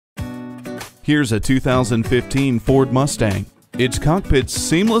Here's a 2015 Ford Mustang. Its cockpit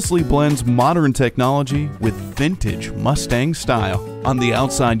seamlessly blends modern technology with vintage Mustang style. On the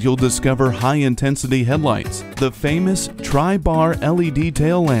outside, you'll discover high-intensity headlights, the famous tri-bar LED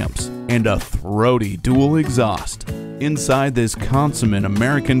tail lamps, and a throaty dual exhaust. Inside this consummate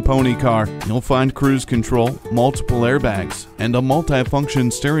American pony car, you'll find cruise control, multiple airbags, and a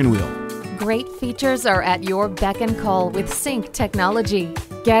multifunction steering wheel. Great features are at your beck and call with Sync technology.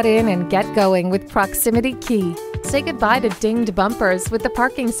 Get in and get going with Proximity Key. Say goodbye to dinged bumpers with the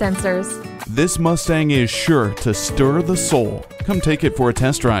parking sensors. This Mustang is sure to stir the soul. Come take it for a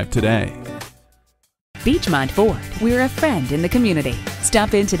test drive today. Beechmont Ford, we're a friend in the community.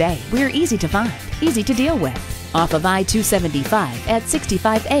 Stop in today. We're easy to find, easy to deal with. Off of I-275 at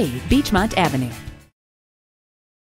 65A Beechmont Avenue.